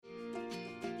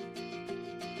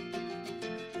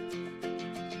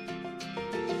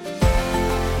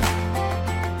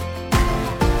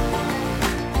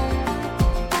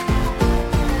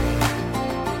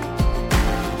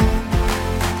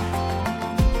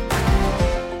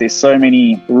There's so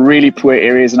many really poor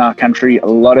areas in our country. A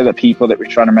lot of the people that we're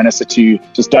trying to minister to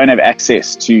just don't have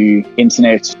access to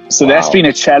internet. So That's been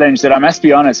a challenge that I must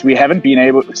be honest, we haven't been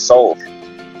able to solve.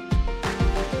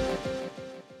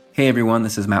 Hey everyone,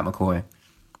 this is Matt McCoy.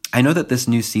 I know that this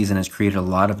new season has created a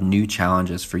lot of new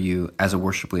challenges for you as a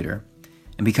worship leader.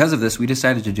 And because of this, we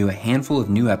decided to do a handful of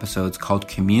new episodes called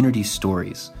Community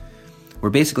Stories,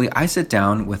 where basically I sit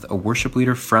down with a worship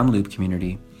leader from Loop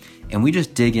Community and we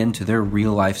just dig into their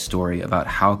real life story about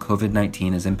how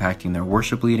COVID-19 is impacting their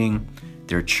worship leading,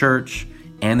 their church,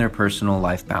 and their personal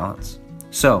life balance.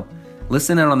 So,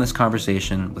 listen in on this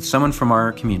conversation with someone from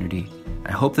our community.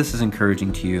 I hope this is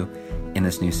encouraging to you in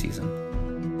this new season.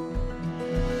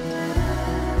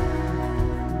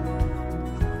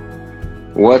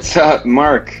 What's up,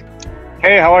 Mark?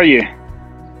 Hey, how are you?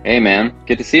 Hey, man.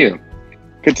 Good to see you.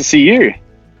 Good to see you.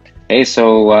 Hey,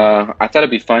 so I thought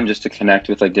it'd be fun just to connect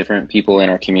with like different people in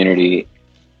our community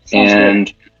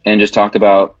and just talk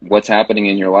about what's happening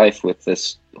in your life with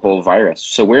this whole virus.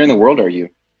 So where in the world are you?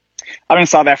 I'm in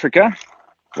South Africa.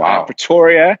 Wow.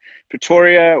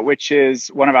 Pretoria, which is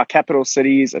one of our capital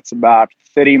cities. It's about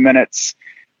 30 minutes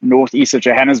northeast of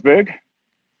Johannesburg.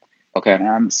 Okay.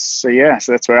 So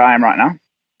that's where I am right now.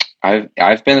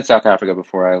 I've been to South Africa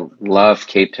before. I love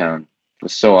Cape Town. It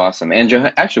was so awesome. And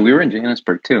actually, we were in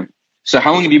Johannesburg too. So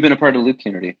how long have you been a part of Loop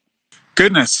Community?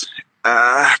 Goodness,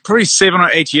 probably 7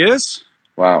 or 8 years.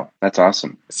 Wow, that's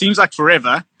awesome. It seems like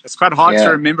forever. It's quite hard to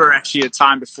remember actually a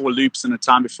time before loops and a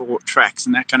time before tracks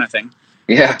and that kind of thing.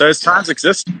 Yeah. But those times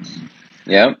exist.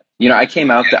 Yeah. You know,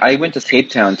 I went to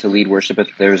Cape Town to lead worship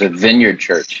there was a vineyard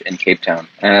church in Cape Town,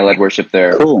 and I led worship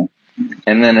there. Cool.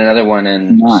 And then another one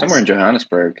somewhere in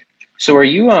Johannesburg. So are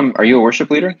you a worship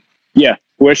leader? Yeah,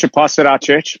 worship pastor at our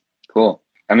church. Cool.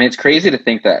 I mean, it's crazy to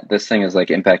think that this thing is like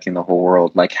impacting the whole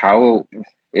world. Like, how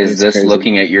is this crazy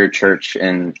looking at your church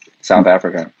in South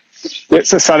Africa? Yeah,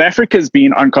 so South Africa's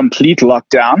been on complete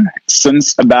lockdown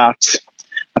since about,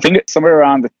 I think it's somewhere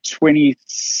around the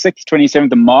 26th,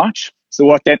 27th of March. So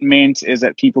what that meant is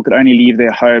that people could only leave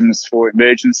their homes for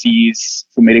emergencies,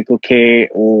 for medical care,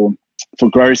 or for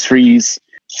groceries.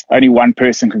 Only one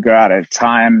person could go out at a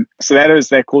time. So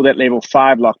they call that level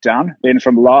 5 lockdown. Then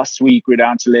from last week, we're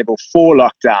down to level 4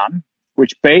 lockdown,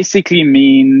 which basically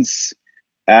means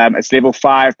it's level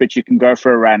 5, but you can go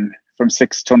for a run from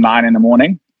 6 till 9 in the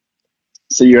morning.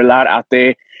 So you're allowed out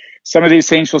there. Some of the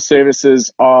essential services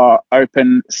are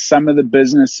open. Some of the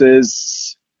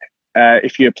businesses,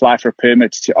 if you apply for a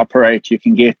permit to operate, you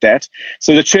can get that.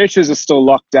 So the churches are still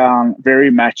locked down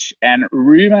very much. And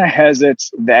rumor has it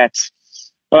that,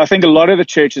 well, I think a lot of the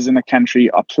churches in the country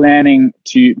are planning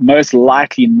to most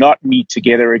likely not meet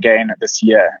together again this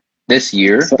year. This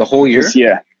year? So, the whole year? This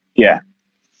year, yeah.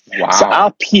 Wow. So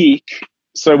our peak,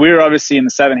 so we're obviously in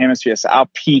the Southern Hemisphere, so our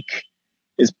peak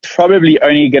is probably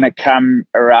only going to come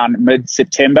around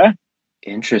mid-September.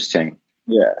 Interesting.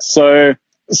 Yeah. So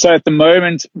at the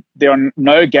moment, there are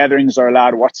no gatherings are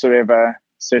allowed whatsoever,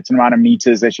 certain amount of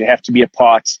meters that you have to be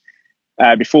apart.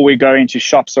 Before we go into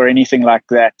shops or anything like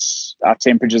that, our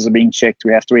temperatures are being checked.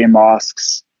 We have to wear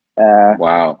masks.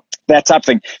 Wow. That type of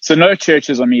thing. So no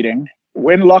churches are meeting.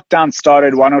 When lockdown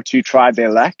started, 1 or 2 tried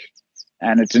their luck,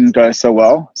 and it didn't go so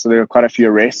well. So there were quite a few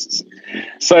arrests.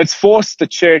 So it's forced the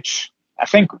church, I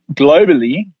think,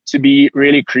 globally to be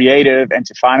really creative and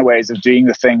to find ways of doing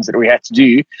the things that we had to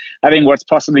do. I think what's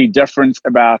possibly different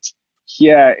about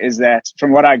here is that,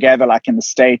 from what I gather, like in the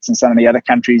States and some of the other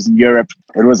countries in Europe,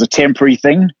 it was a temporary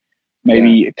thing,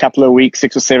 maybe a couple of weeks,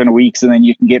 6 or 7 weeks, and then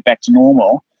you can get back to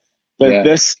normal. But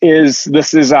this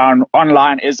is our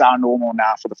online is our normal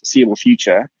now for the foreseeable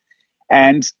future.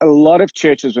 And a lot of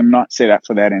churches were not set up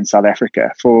for that in South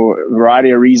Africa for a variety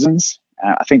of reasons.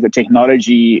 I think the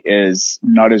technology is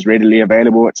not as readily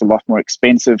available. It's a lot more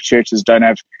expensive. Churches don't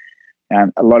have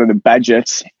a lot of the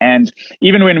budget. And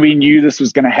even when we knew this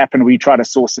was going to happen, we tried to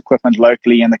source equipment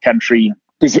locally in the country,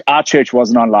 because our church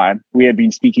wasn't online. We had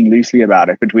been speaking loosely about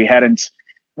it, but we hadn't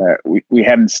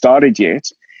started yet.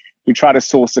 We tried to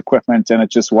source equipment and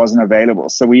it just wasn't available.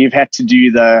 So we've had to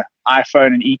do the iPhone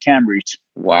and eCam route.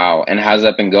 Wow. And how's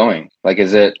that been going? Like,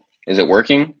 is it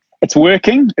working? It's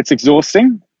working. It's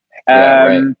exhausting.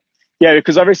 Right. Yeah,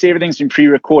 because obviously everything's been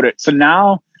pre-recorded. So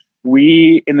now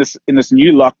we, in this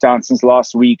new lockdown since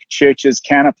last week, churches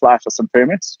can apply for some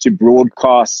permits to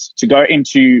broadcast, to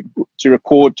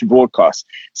record, to broadcast.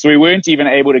 So we weren't even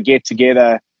able to get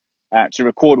together to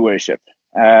record worship.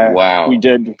 Wow. We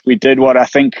did what I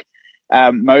think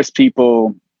most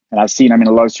people, and I've seen,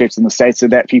 a lot of churches in the States did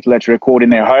that. People had to record in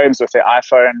their homes with their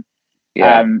iPhone.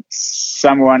 Yeah.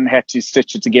 Someone had to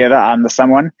stitch it together. I'm the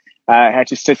someone. Had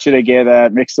to stitch it together,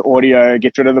 mix the audio,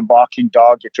 get rid of the barking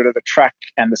dog, get rid of the truck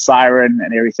and the siren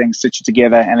and everything, stitch it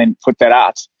together, and then put that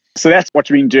out. So that's what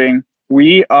we've been doing.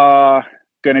 We are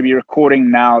going to be recording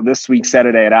now this week,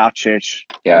 Saturday, at our church.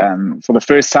 For the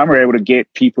first time, we're able to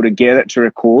get people together to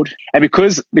record. And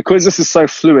because this is so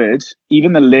fluid,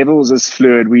 even the levels is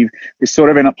fluid. We're sort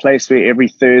of in a place where every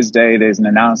Thursday there's an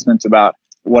announcement about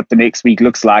what the next week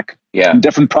looks like. Yeah.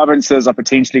 Different provinces are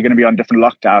potentially going to be on different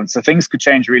lockdowns. So things could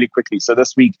change really quickly. So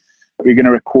this week we're going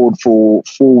to record for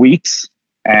 4 weeks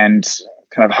and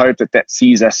kind of hope that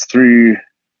sees us through.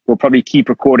 We'll probably keep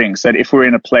recording so that if we're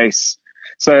in a place.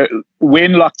 So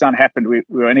when lockdown happened, we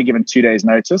were only given 2 days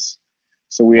notice.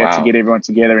 So we had to get everyone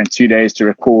together in 2 days to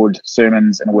record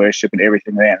sermons and worship and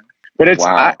everything then. But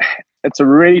it's a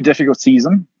really difficult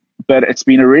season, but it's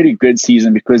been a really good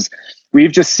season because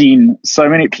we've just seen so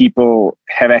many people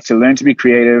have had to learn to be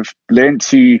creative, learn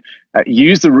to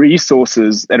use the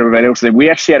resources that are available to them. We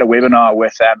actually had a webinar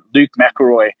with Luke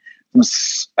McElroy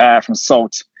from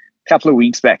SALT a couple of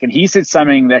weeks back, and he said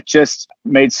something that just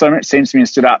made so much sense to me and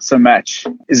stood out so much,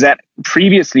 is that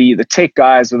previously the tech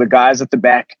guys were the guys at the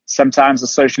back, sometimes the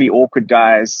socially awkward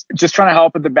guys, just trying to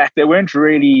help at the back. They weren't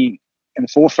really in the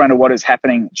forefront of what is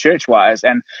happening church-wise.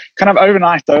 And kind of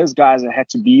overnight, those guys have had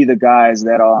to be the guys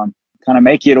that are kind of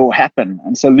make it all happen.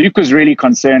 And so Luke was really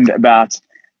concerned about,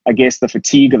 I guess, the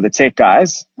fatigue of the tech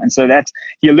guys. And so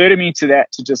he alerted me to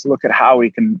that, to just look at how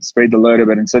we can spread the load a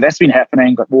bit. And so that's been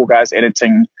happening, got more guys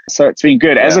editing. So it's been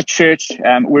good. As a church,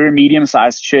 we're a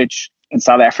medium-sized church in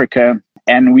South Africa.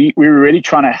 And we're really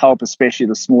trying to help, especially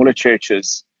the smaller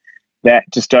churches that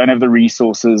just don't have the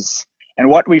resources. And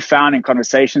what we found in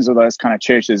conversations with those kind of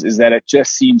churches is that it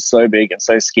just seems so big and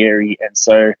so scary and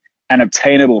so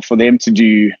unobtainable for them to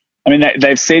do. I mean,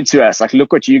 they've said to us, like,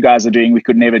 look what you guys are doing. We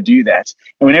could never do that.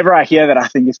 And whenever I hear that, I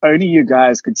think if only you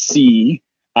guys could see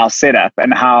our setup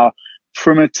and how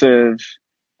primitive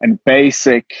and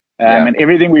basic and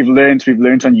everything we've learned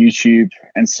on YouTube.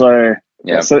 And so,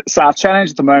 so our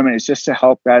challenge at the moment is just to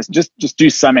help guys just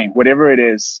do something, whatever it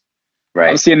is. Right.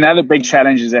 Obviously, another big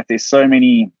challenge is that there's so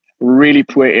many really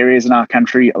poor areas in our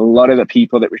country. A lot of the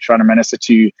people that we're trying to minister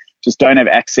to just don't have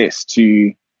access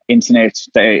to internet.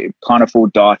 They can't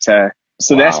afford data.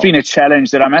 So that's been a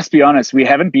challenge that, I must be honest, we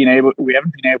haven't been able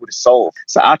to solve.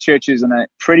 So our church is in a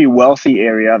pretty wealthy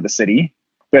area of the city,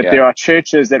 but there are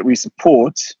churches that we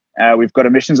support. We've got a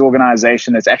missions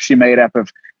organization that's actually made up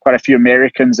of quite a few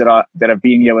Americans that have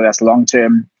been here with us long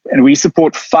term, and we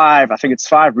support 5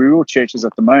 rural churches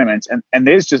at the moment, and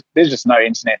there's just no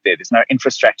internet there. There's no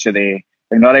infrastructure there.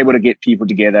 They're not able to get people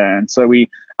together, and so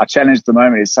our challenge at the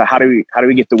moment is, so how do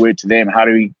we get the word to them? How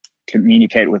do we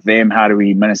communicate with them? How do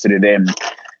we minister to them?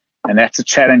 And that's a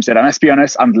challenge that, I must be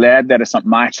honest, I'm glad that it's not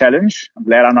my challenge. I'm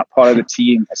glad I'm not part of the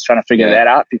team that's trying to figure that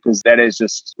out, because that is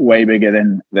just way bigger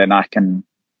than I can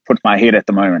put my head at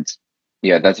the moment.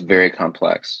 Yeah, that's very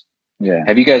complex. Yeah.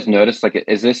 Have you guys noticed,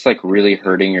 is this really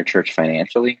hurting your church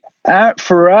financially?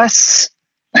 For us,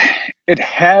 it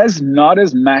has not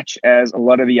as much as a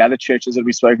lot of the other churches that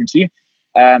we've spoken to.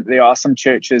 There are some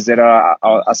churches that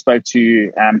I spoke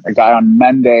to a guy on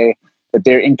Monday, that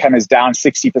their income is down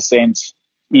 60%.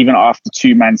 Even after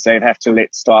 2 months, they'd have to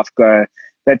let staff go.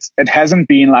 It hasn't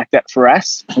been like that for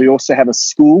us. We also have a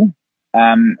school.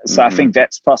 So I think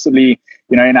that's possibly,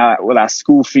 with our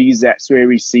school fees, that's where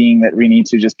we're seeing that we need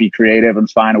to just be creative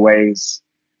and find ways.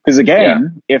 Because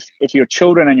again, if your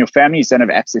children and your families don't have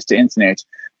access to internet,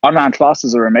 online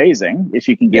classes are amazing if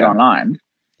you can get online.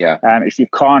 Yeah. If you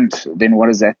can't, then what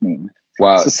does that mean?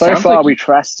 Wow. So far we're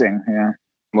trusting. Yeah.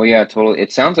 Well, yeah, totally.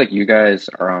 It sounds like you guys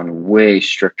are on way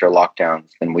stricter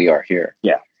lockdowns than we are here.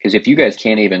 Yeah. Because if you guys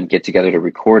can't even get together to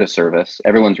record a service,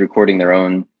 everyone's recording their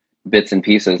own bits and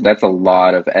pieces. That's a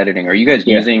lot of editing. Are you guys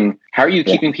how are you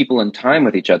keeping people in time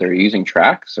with each other? Are you using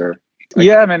tracks or?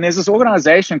 Yeah, man, there's this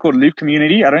organization called Loop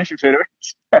Community. I don't know if you've heard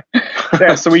of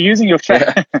it. So we're using your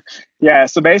track.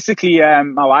 So basically,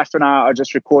 my wife and I are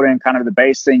just recording kind of the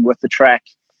bass thing with the track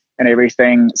and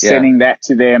everything, sending that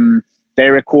to them.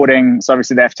 They're recording. So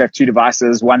obviously they have to have 2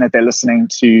 devices, one that they're listening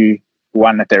to,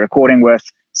 one that they're recording with,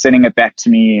 sending it back to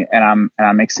me, and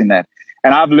I'm mixing that.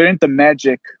 And I've learned the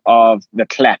magic of the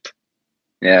clap.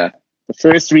 Yeah. The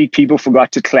first week people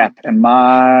forgot to clap, and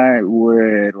my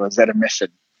word, was that a mission.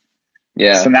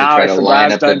 Yeah. So now try to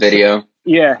line up the video.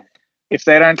 If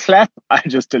they don't clap, I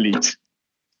just delete.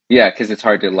 Yeah, because it's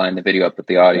hard to line the video up with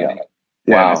the audio.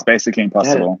 Wow. It's basically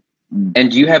impossible.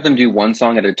 And do you have them do one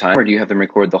song at a time, or do you have them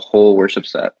record the whole worship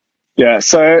set? Yeah,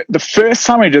 so the first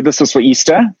time we did this was for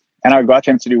Easter, and I got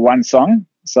them to do one song.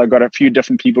 So I got a few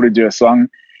different people to do a song.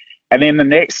 And then the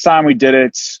next time we did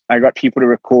it, I got people to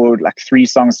record like 3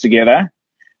 songs together.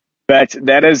 But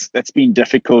that's been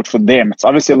difficult for them. It's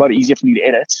obviously a lot easier for me to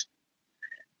edit.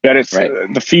 But it's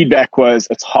the feedback was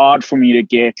it's hard for me to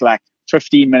get like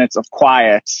 15 minutes of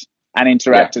quiet,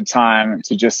 uninterrupted time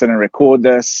to just sit and record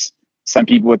this. Some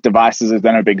people with devices have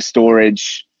done a big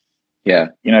storage. Yeah.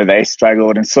 You know, they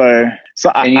struggled. And so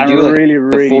I'm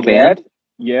really glad.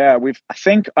 Yeah. I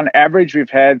think on average, we've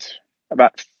had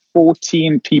about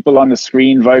 14 people on the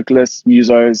screen, vocalists,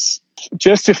 musos,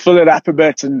 just to fill it up a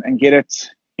bit and get it,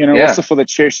 you know, also for the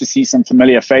church to see some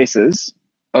familiar faces.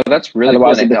 Oh, that's really cool.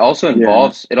 And it also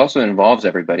involves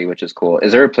everybody, which is cool.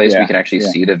 Is there a place we can actually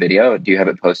see the video? Do you have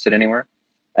it posted anywhere?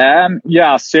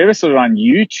 Our service is on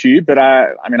YouTube, but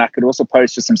I could also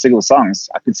post just some single songs.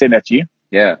 I could send that to you.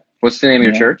 Yeah. What's the name of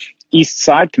your church?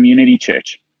 Eastside Community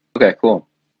Church. Okay, cool.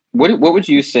 What would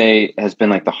you say has been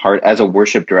like the hard as a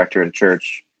worship director at a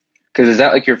church? Because is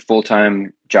that like your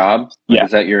full-time job? Yeah.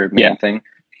 Is that your main thing?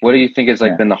 What do you think has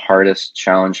been the hardest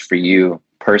challenge for you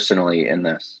personally in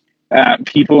this?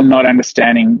 People not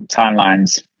understanding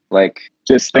timelines. Like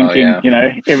just thinking, you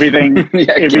know, everything,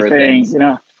 you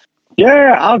know,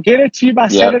 I'll get it to you by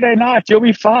Saturday night. You'll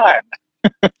be fine.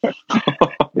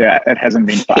 Yeah, it hasn't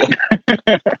been fun.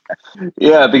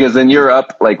 Yeah, because then you're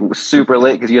up like super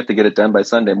late because you have to get it done by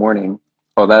Sunday morning.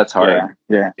 Oh, that's hard.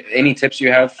 Yeah. Any tips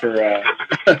you have for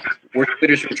worship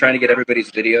leaders who are trying to get everybody's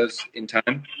videos in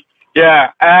time?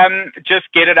 Yeah,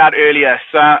 just get it out earlier.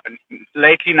 So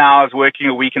lately now I was working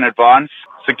a week in advance.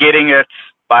 So getting it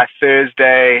by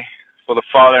Thursday for the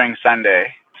following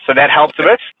Sunday. So that helps a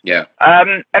bit. Yeah.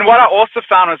 And what I also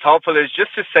found was helpful is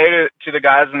just to say to the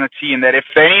guys on the team that if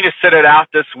they need to sit it out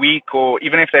this week, or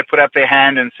even if they put up their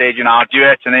hand and said, you know, I'll do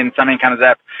it, and then something comes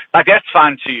up, like that's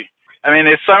fine too. I mean,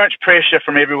 there's so much pressure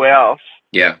from everywhere else.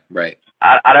 Yeah, right.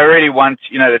 I don't really want,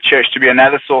 you know, the church to be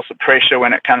another source of pressure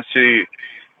when it comes to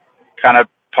kind of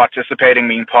participating,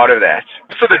 being part of that.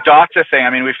 So the data thing, I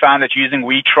mean, we found that using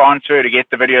WeTransfer to get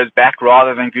the videos back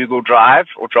rather than Google Drive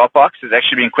or Dropbox has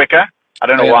actually been quicker. I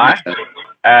don't know why,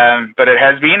 but it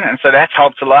has been, and so that's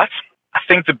helped a lot. I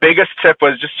think the biggest tip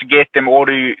was just to get them all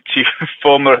to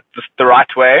film the right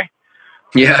way.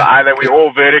 Yeah. So either we're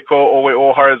all vertical or we're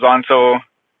all horizontal,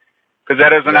 because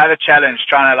that is another challenge,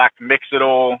 trying to like mix it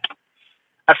all.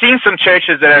 I've seen some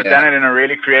churches that have done it in a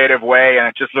really creative way, and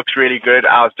it just looks really good.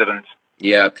 Ours didn't.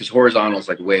 Yeah, because horizontal is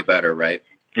like way better, right?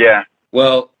 Yeah.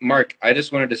 Well, Mark, I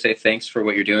just wanted to say thanks for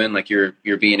what you're doing. Like you're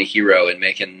being a hero and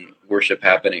making worship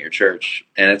happen at your church.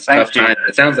 And it's tough time.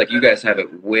 It sounds like you guys have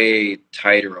it way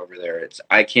tighter over there.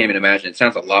 I can't even imagine. It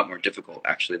sounds a lot more difficult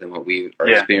actually than what we are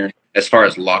experiencing as far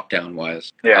as lockdown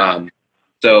wise. Yeah.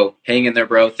 So hang in there,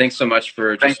 bro. Thanks so much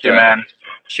for just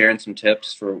sharing some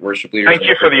tips for worship leaders. Thank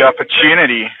you for the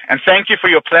opportunity, and thank you for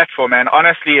your platform, man.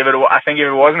 Honestly, I think if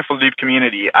it wasn't for Loop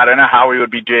Community, I don't know how we would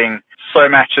be doing so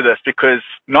much of this, because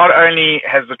not only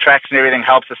has the tracks and everything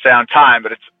helped us stay on time,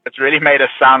 but it's really made us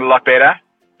sound a lot better.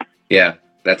 Yeah,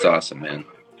 that's awesome, man.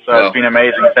 So it's been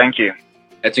amazing. Thank you.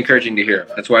 That's encouraging to hear.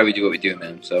 That's why we do what we do,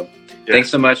 man. So thanks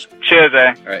so much. Cheers,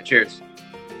 eh? All right, cheers.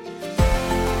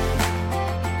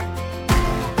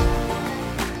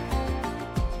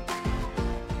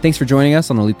 Thanks for joining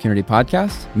us on the Loop Community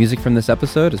Podcast. Music from this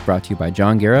episode is brought to you by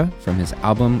John Guerra from his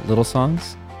album Little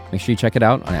Songs. Make sure you check it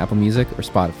out on Apple Music or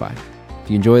Spotify.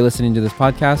 If you enjoy listening to this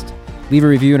podcast, leave a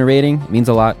review and a rating. It means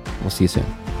a lot. We'll see you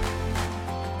soon.